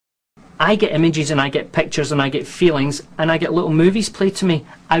I get images and I get pictures and I get feelings and I get little movies played to me.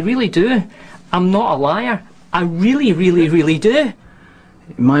 I really do. I'm not a liar. I really, really, really do.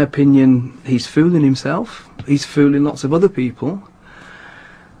 In my opinion, he's fooling himself. He's fooling lots of other people.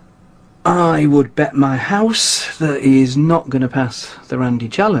 I would bet my house that he is not going to pass the Randy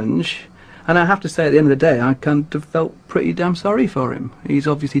challenge. And I have to say, at the end of the day, I kind of felt pretty damn sorry for him. He's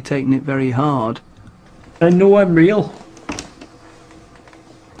obviously taken it very hard. I know I'm real.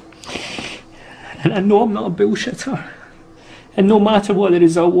 And I know I'm not a bullshitter. And no matter what the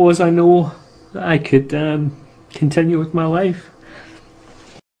result was, I know that I could continue with my life.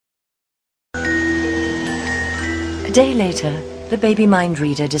 A day later, the baby mind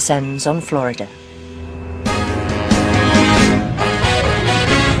reader descends on Florida.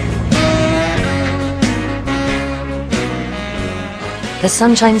 The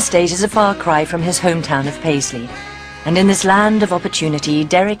Sunshine State is a far cry from his hometown of Paisley, and in this land of opportunity,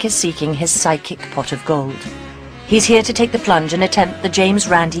 Derek is seeking his psychic pot of gold. He's here to take the plunge and attempt the James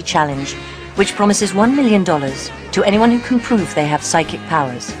Randi Challenge, which promises $1 million to anyone who can prove they have psychic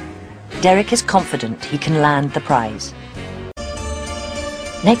powers. Derek is confident he can land the prize.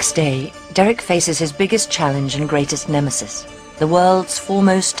 Next day, Derek faces his biggest challenge and greatest nemesis, the world's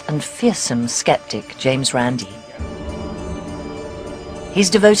foremost and fearsome skeptic, James Randi.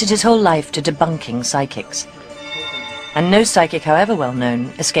 He's devoted his whole life to debunking psychics. And no psychic, however well known,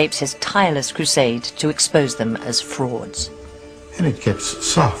 escapes his tireless crusade to expose them as frauds. And it gets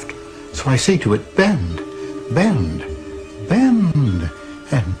soft. So I say to it, bend, bend, bend,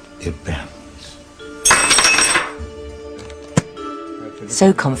 and it bends.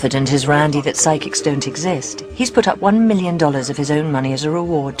 So confident is Randy that psychics don't exist, he's put up $1 million of his own money as a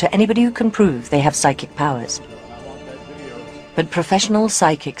reward to anybody who can prove they have psychic powers. But professional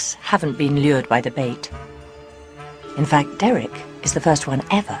psychics haven't been lured by the bait. In fact, Derek is the first one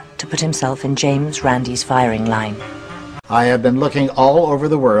ever to put himself in James Randi's firing line. I have been looking all over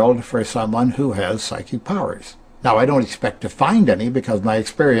the world for someone who has psychic powers. Now, I don't expect to find any because my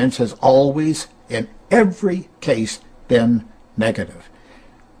experience has always, in every case, been negative.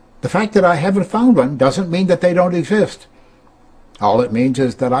 The fact that I haven't found one doesn't mean that they don't exist. All it means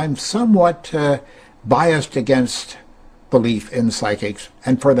is that I'm somewhat biased against belief in psychics,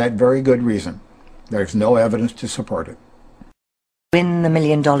 and for that very good reason. There's no evidence to support it. To win the $1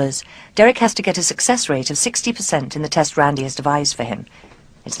 million, Derek has to get a success rate of 60% in the test Randy has devised for him.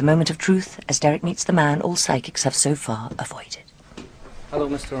 It's the moment of truth as Derek meets the man all psychics have so far avoided. Hello,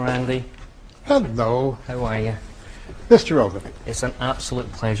 Mr. Randy. Hello. How are you? Mr. Ogilvie. It's an absolute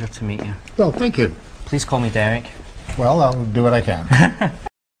pleasure to meet you. Well, thank you. Please call me Derek. Well, I'll do what I can.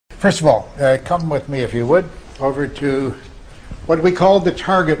 First of all, come with me, if you would, over to what we call the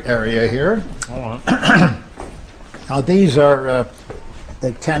target area here. All right. Now, these are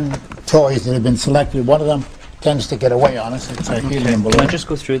the 10 toys that have been selected. One of them tends to get away on us. It's a helium balloon. Can I just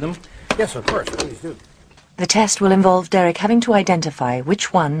go through them? Yes, of course. Please do. The test will involve Derek having to identify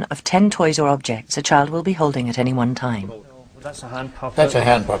which one of 10 toys or objects a child will be holding at any one time. That's a hand puppet. That's a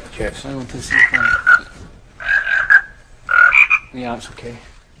hand puppet, yes. I want to see that. Yeah, it's okay.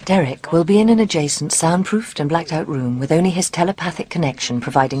 Derek will be in an adjacent soundproofed and blacked out room with only his telepathic connection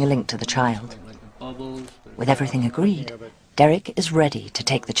providing a link to the child. With everything agreed, Derek is ready to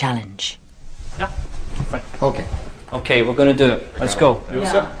take the challenge. Yeah. Fine. Okay. Okay, we're going to do it. Let's go.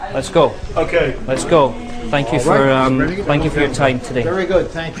 Yeah. Let's go. Okay. Let's go. Thank you for your time today. Very good.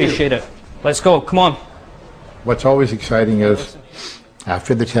 Thank you. Appreciate it. Let's go. Come on. What's always exciting is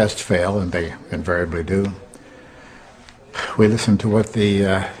after the tests fail, and they invariably do, we listen to what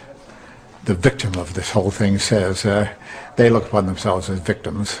the victim of this whole thing says. They look upon themselves as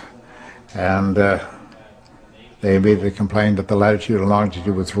victims, and they immediately complained that the latitude and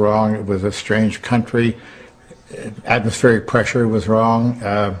longitude was wrong. It was a strange country. Atmospheric pressure was wrong.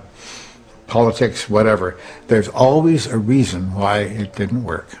 Politics, whatever. There's always a reason why it didn't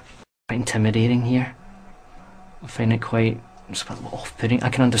work. Quite intimidating here. I find it quite off-putting. I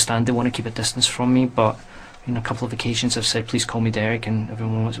can understand they want to keep a distance from me, but on a couple of occasions I've said, please call me Derek, and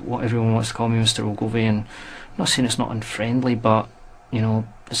everyone wants to call me Mr. Ogilvie, and I'm not saying it's not unfriendly, but you know,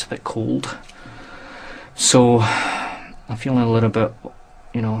 it's a bit cold. So I'm feeling a little bit,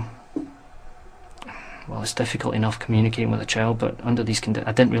 you know, well, it's difficult enough communicating with a child, but under these conditions,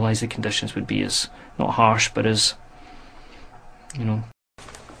 I didn't realise the conditions would be as, not harsh, but as, you know.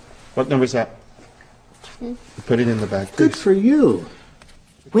 What number is that? Put it in the bag, please. Good for you.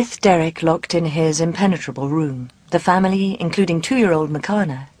 With Derek locked in his impenetrable room, the family, including 2-year-old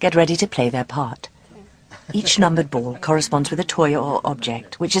Makana, get ready to play their part. Each numbered ball corresponds with a toy or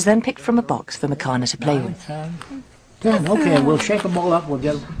object, which is then picked from a box for Makana to play with. 10. Okay, we'll shake them all up. We'll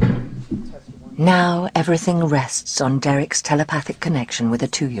get them. Now everything rests on Derek's telepathic connection with a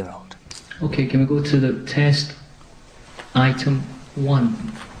 2-year-old. Okay, can we go to the test item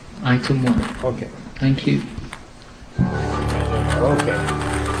 1? Item 1. Okay. Thank you. Okay.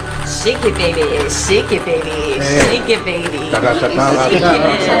 Shake it, baby. Shake it, baby. Shake it, baby.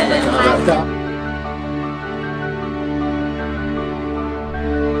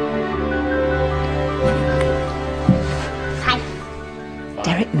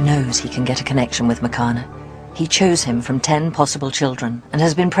 Derek knows he can get a connection with Makana. He chose him from 10 possible children and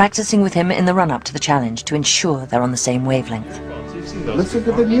has been practicing with him in the run-up to the challenge to ensure they're on the same wavelength. Listen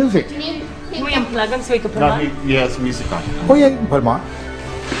to the music. Can we unplug them so we can put them on? Yes, music on. Oh yeah, you can put them on.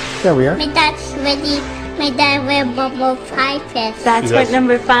 There we are. My dad's ready. My dad will bubble 5 is. That's what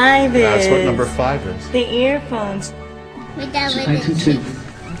number 5 is. That's what number 5 is. The earphones. My dad will Item 2.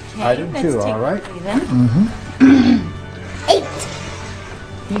 Item let's 2, take all right. 8.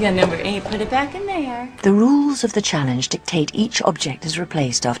 You got number 8. Put it back in there. The rules of the challenge dictate each object is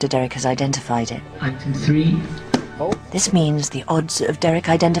replaced after Derek has identified it. Item 3. This means the odds of Derek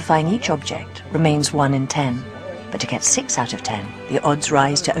identifying each object remains 1 in 10. But to get 6 out of 10, the odds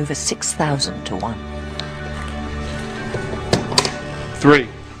rise to over 6,000 to 1. 3.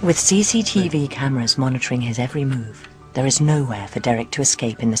 With CCTV cameras monitoring his every move, there is nowhere for Derek to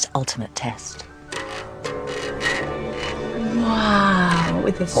escape in this ultimate test. Wow.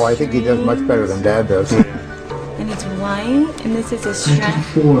 With a Oh, I think he does much better than Dad does. And it's white, and this is a strap.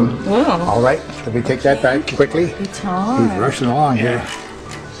 Item 4. Whoa. All right, let me take that back quickly. Guitar. He's rushing along here.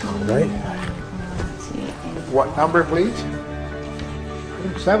 All right. What number, please?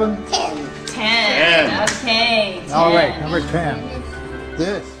 7. 10. Okay. 10. All right, number 10.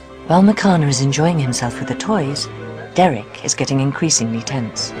 This. While Makana is enjoying himself with the toys, Derek is getting increasingly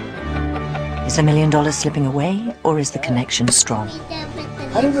tense. Is $1 million slipping away, or is the connection strong?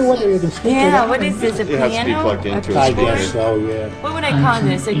 I don't know whether you can speak Yeah, to what is this, a It has to be piano? plugged into A a I keyboard? guess so, yeah. What would I call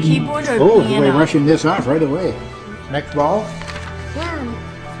this, a keyboard or a Oh, piano? we're rushing this off right away. Next ball.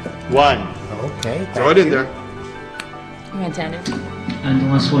 1. Okay. Throw it in there. You want to it? And the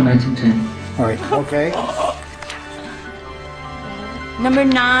last one, item 10. All right, okay. Number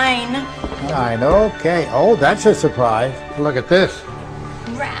 9. 9, okay. Oh, that's a surprise. Look at this.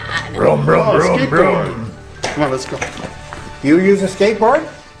 Rad. Broom, broom, Oh, broom, skateboard. broom. Come on, let's go. You use a skateboard?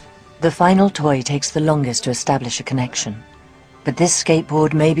 The final toy takes the longest to establish a connection. But this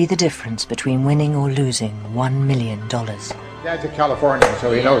skateboard may be the difference between winning or losing $1 million. Dad's a Californian,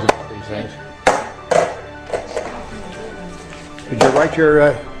 so he knows about these things. Did you write your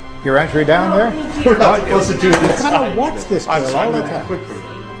entry down there? We're not supposed to do this. I kind of watch this I'm girl all the sorry, time. quickly.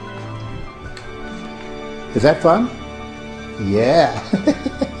 Is that fun? Yeah.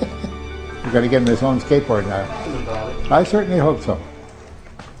 We're going to get him his own skateboard now. I certainly hope so.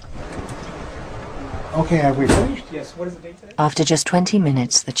 Okay, have we finished? After just 20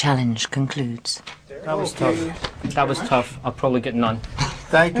 minutes, the challenge concludes. That was tough. That was tough. I'll probably get none.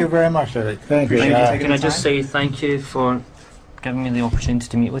 Thank you very much, Eric. Thank you. Can I just say thank you for giving me the opportunity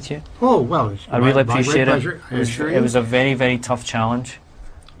to meet with you? Oh, well, it's I really my appreciate great it. pleasure. I It was, assure it you. was a very, very tough challenge.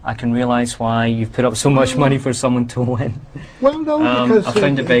 I can realise why you've put up so much money for someone to win. Well, no, because... I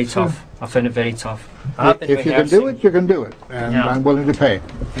found it very it's, tough. I found it very tough. I have been If you can do rehearsing. it, you can do it. And Yeah. I'm willing to pay.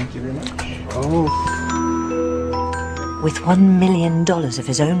 With $1 million of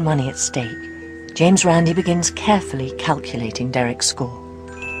his own money at stake, James Randi begins carefully calculating Derek's score.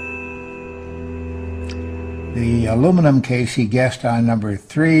 The aluminum case he guessed on number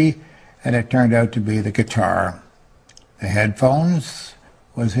 3, and it turned out to be the guitar. The headphones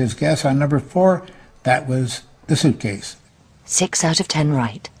was his guess on number 4. That was the suitcase. 6 out of 10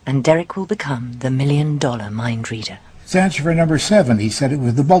 right, and Derek will become the $1 million mind reader. His answer for number 7, he said it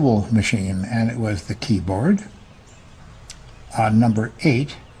was the bubble machine, and it was the keyboard. On number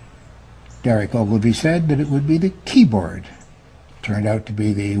 8, Derek Ogilvie said that it would be the keyboard. Turned out to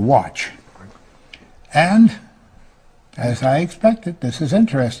be the watch. And, as I expected, this is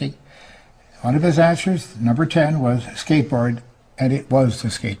interesting, one of his answers, number 10, was skateboard, and it was the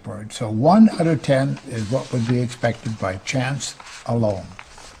skateboard. So 1 out of 10 is what would be expected by chance alone.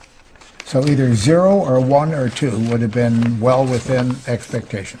 So either 0 or 1 or 2 would have been well within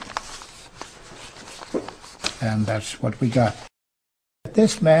expectation. And that's what we got.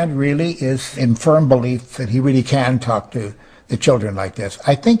 This man really is in firm belief that he really can talk to the children like this.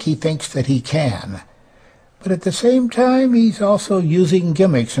 I think he thinks that he can. But at the same time, he's also using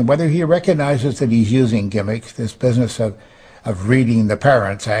gimmicks, and whether he recognizes that he's using gimmicks, this business of reading the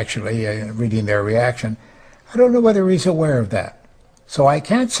parents, actually, reading their reaction, I don't know whether he's aware of that. So I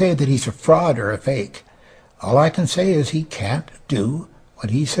can't say that he's a fraud or a fake. All I can say is he can't do what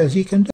he says he can do.